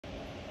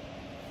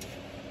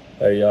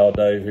Hey y'all,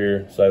 Dave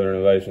here, Sailor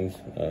Innovations.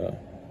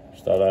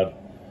 Just thought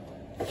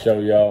I'd show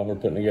y'all we're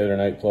putting together an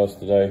 8+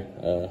 today.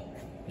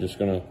 Just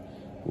gonna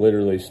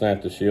literally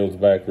snap the shields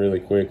back really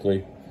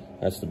quickly.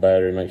 That's the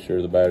battery. Make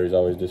sure the battery's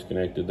always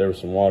disconnected. There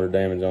was some water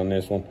damage on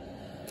this one,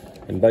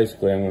 and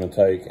basically I'm gonna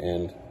take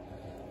and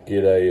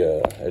get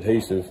a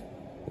adhesive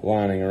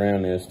lining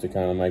around this to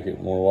kind of make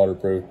it more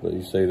waterproof. But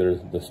you see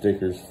there's the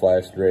stickers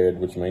flashed red,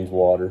 which means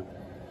water,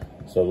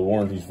 so the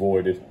warranty's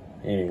voided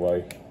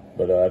anyway.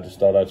 But I just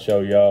thought I'd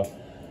show y'all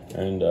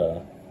and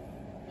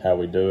how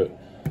we do it.